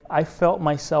I felt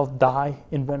myself die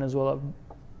in Venezuela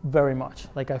very much.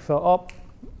 Like I felt, oh,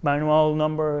 Manuel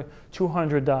number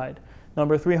 200 died,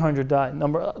 number 300 died,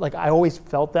 like I always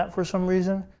felt that for some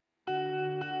reason.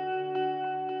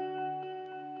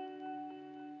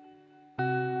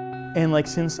 And like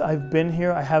since I've been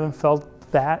here, I haven't felt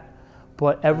that,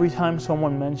 but every time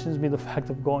someone mentions me the fact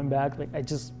of going back, like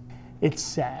it's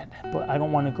sad, but I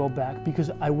don't want to go back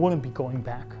because I wouldn't be going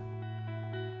back.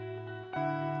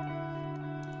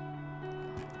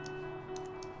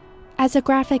 As a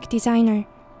graphic designer,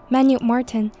 Manuel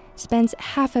Martin spends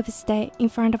half of his day in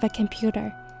front of a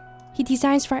computer. He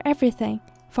designs for everything,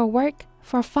 for work,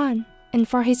 for fun, and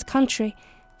for his country,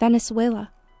 Venezuela.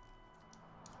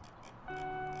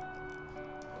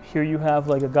 Here you have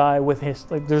like a guy with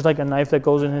there's like a knife that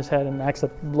goes in his head and an axe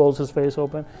that blows his face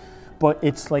open, but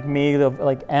it's like made of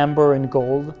like amber and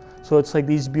gold. So it's like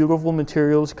these beautiful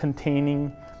materials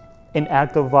containing an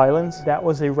act of violence. That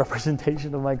was a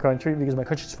representation of my country because my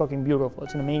country's fucking beautiful.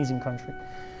 It's an amazing country,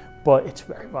 but it's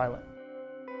very violent.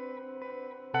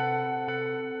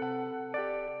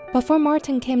 Before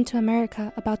Martin came to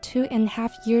America about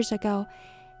 2.5 years ago,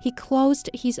 he closed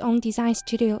his own design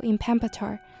studio in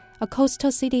Pampatar, a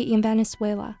coastal city in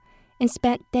Venezuela, and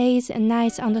spent days and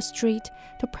nights on the street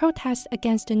to protest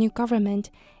against the new government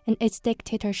and its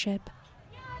dictatorship.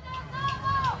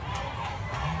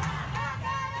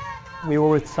 We were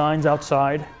with signs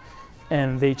outside,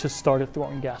 and they just started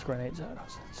throwing gas grenades at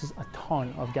us. It's just a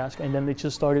ton of gas, and then they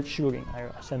just started shooting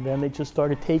at us, and then they just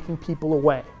started taking people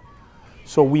away.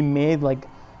 So we made like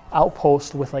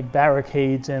outposts with like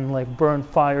barricades and like burned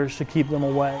fires to keep them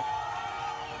away.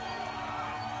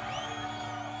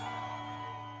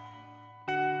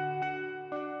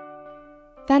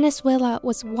 Venezuela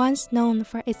was once known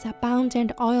for its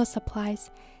abundant oil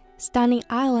supplies, stunning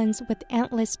islands with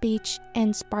endless beach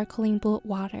and sparkling blue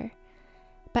water.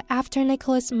 But after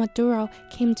Nicolas Maduro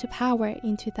came to power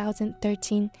in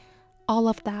 2013, all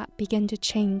of that began to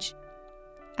change.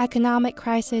 Economic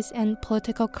crisis and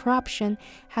political corruption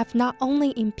have not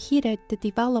only impeded the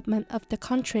development of the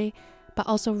country, but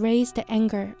also raised the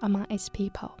anger among its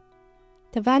people.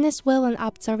 The Venezuelan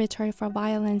Observatory for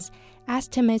Violence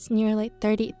estimates nearly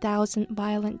 30,000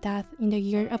 violent deaths in the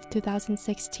year of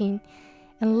 2016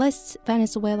 and lists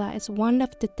Venezuela as one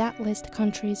of the deadliest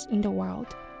countries in the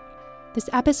world. This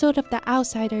episode of The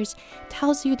Outsiders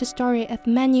tells you the story of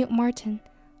Manuel Martin,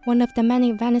 one of the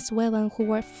many Venezuelans who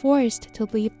were forced to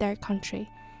leave their country,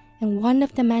 and one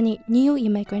of the many new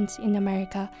immigrants in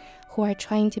America who are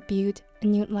trying to build a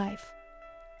new life.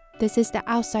 This is The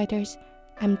Outsiders.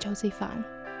 I'm Josie Fan.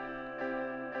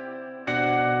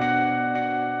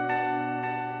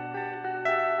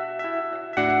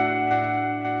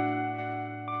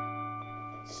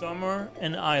 Summer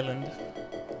and island.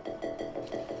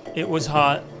 It was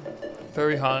hot,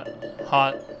 very hot,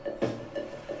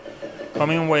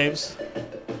 coming in waves.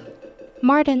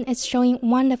 Martin is showing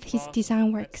one of his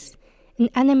design works, an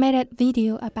animated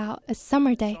video about a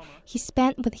summer day he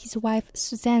spent with his wife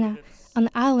Susana on an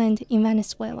island in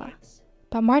Venezuela.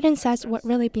 But Martin says what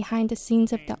really behind the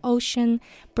scenes of the ocean,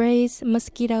 breeze,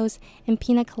 mosquitoes, and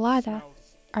pina colada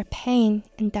are pain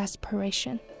and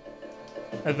desperation.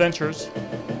 Adventures.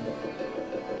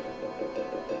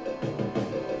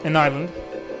 An island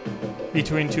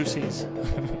between two seas.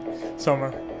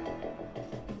 Summer.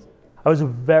 I was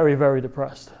very, very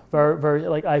depressed. Very,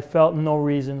 like I felt no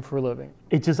reason for living.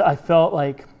 I felt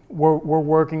like we're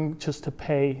working just to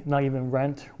pay, not even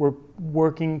rent. We're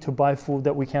working to buy food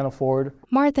that we can't afford.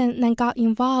 Martin then got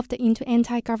involved into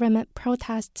anti-government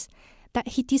protests that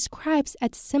he describes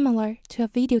as similar to a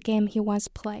video game he once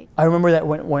played. I remember that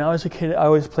when I was a kid, I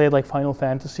always played like Final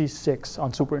Fantasy VI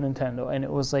on Super Nintendo, and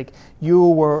it was like you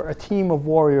were a team of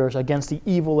warriors against the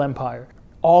evil empire.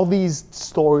 All these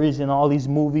stories and all these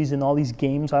movies and all these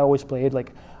games I always played,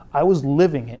 like I was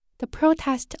living it. The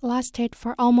protest lasted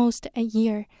for almost a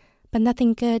year, but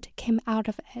nothing good came out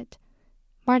of it.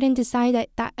 Martin decided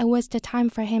that it was the time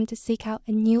for him to seek out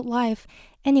a new life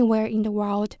anywhere in the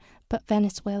world but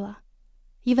Venezuela.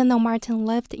 Even though Martin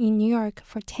lived in New York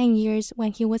for 10 years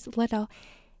when he was little,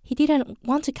 he didn't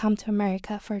want to come to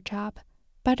America for a job.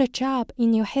 But a job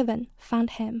in New Haven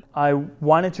found him. I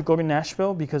wanted to go to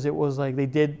Nashville because it was like they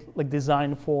did like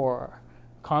design for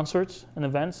concerts and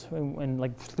events and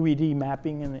like 3D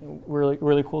mapping and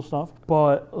really cool stuff.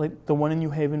 But like the one in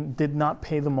New Haven did not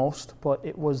pay the most, but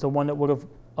it was the one that would have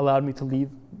allowed me to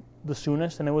leave the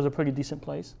soonest, and it was a pretty decent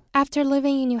place. After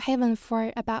living in New Haven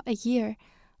for about a year,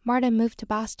 Martin moved to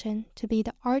Boston to be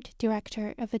the art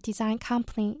director of a design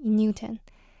company in Newton.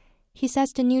 He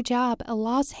says the new job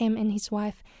allows him and his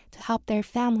wife to help their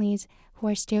families who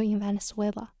are still in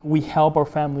Venezuela. We help our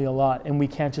family a lot, and we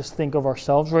can't just think of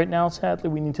ourselves right now, sadly.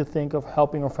 We need to think of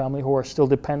helping our family who are still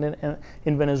dependent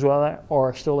in Venezuela or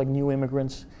are still like new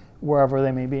immigrants, wherever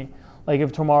they may be. Like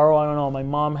if tomorrow, I don't know, my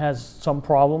mom has some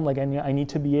problem, like I need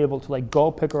to be able to like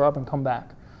go pick her up and come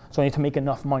back. So I need to make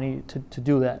enough money to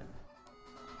do that.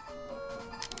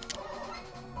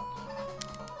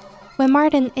 When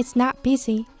Martin is not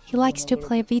busy, he likes to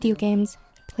play video games,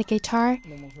 play guitar,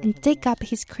 and dig up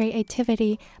his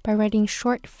creativity by writing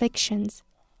short fictions.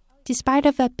 Despite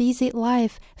of a busy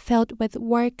life filled with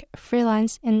work,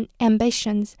 freelance, and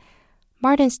ambitions,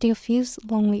 Martin still feels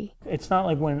lonely. It's not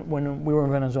like when we were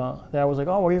in Venezuela that I was like,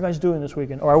 oh, what are you guys doing this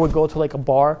weekend? Or I would go to like a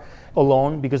bar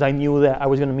alone because I knew that I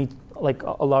was going to meet like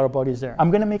a lot of buddies there.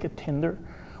 I'm going to make a Tinder,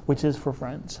 which is for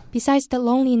friends. Besides the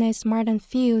loneliness Martin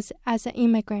feels as an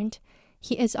immigrant,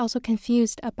 he is also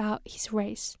confused about his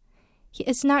race. He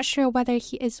is not sure whether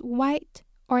he is white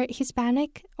or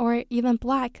Hispanic or even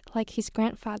black like his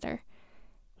grandfather.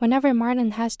 Whenever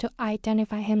Martin has to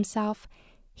identify himself,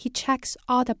 he checks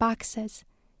all the boxes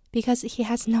because he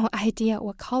has no idea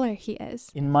what color he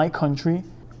is. In my country,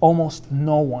 almost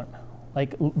no one,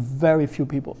 like very few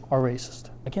people are racist.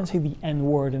 I can't say the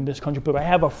N-word in this country, but I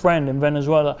have a friend in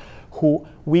Venezuela who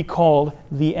we called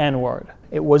the N-word.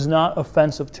 It was not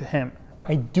offensive to him.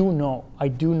 I do know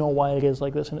why it is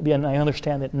like this, and I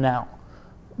understand it now,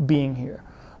 being here,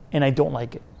 and I don't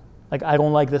like it. Like, I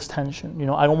don't like this tension, you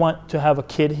know? I don't want to have a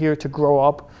kid here to grow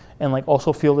up and like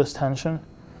also feel this tension.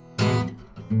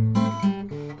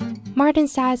 Martin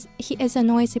says he is a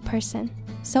noisy person,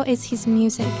 so is his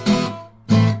music.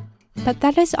 But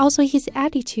that is also his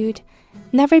attitude.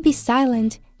 Never be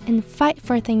silent and fight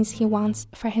for things he wants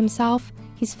for himself,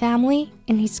 his family,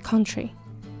 and his country.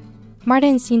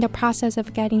 Martin is in the process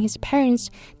of getting his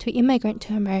parents to immigrate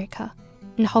to America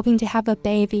and hoping to have a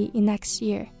baby in next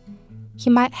year. He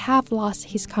might have lost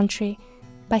his country,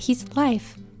 but his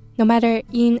life, no matter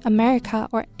in America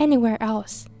or anywhere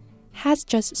else, has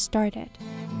just started.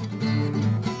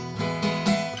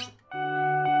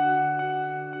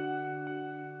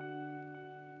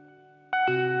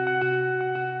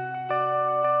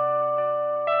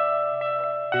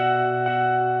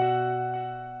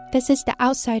 This is The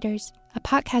Outsiders, a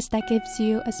podcast that gives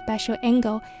you a special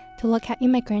angle to look at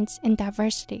immigrants and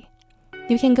diversity.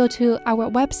 You can go to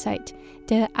our website,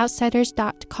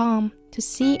 theoutsiders.com, to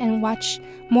see and watch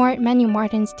more Manuel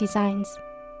Martin's designs.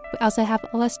 We also have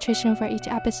illustration for each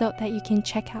episode that you can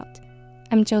check out.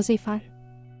 I'm Josie Fan.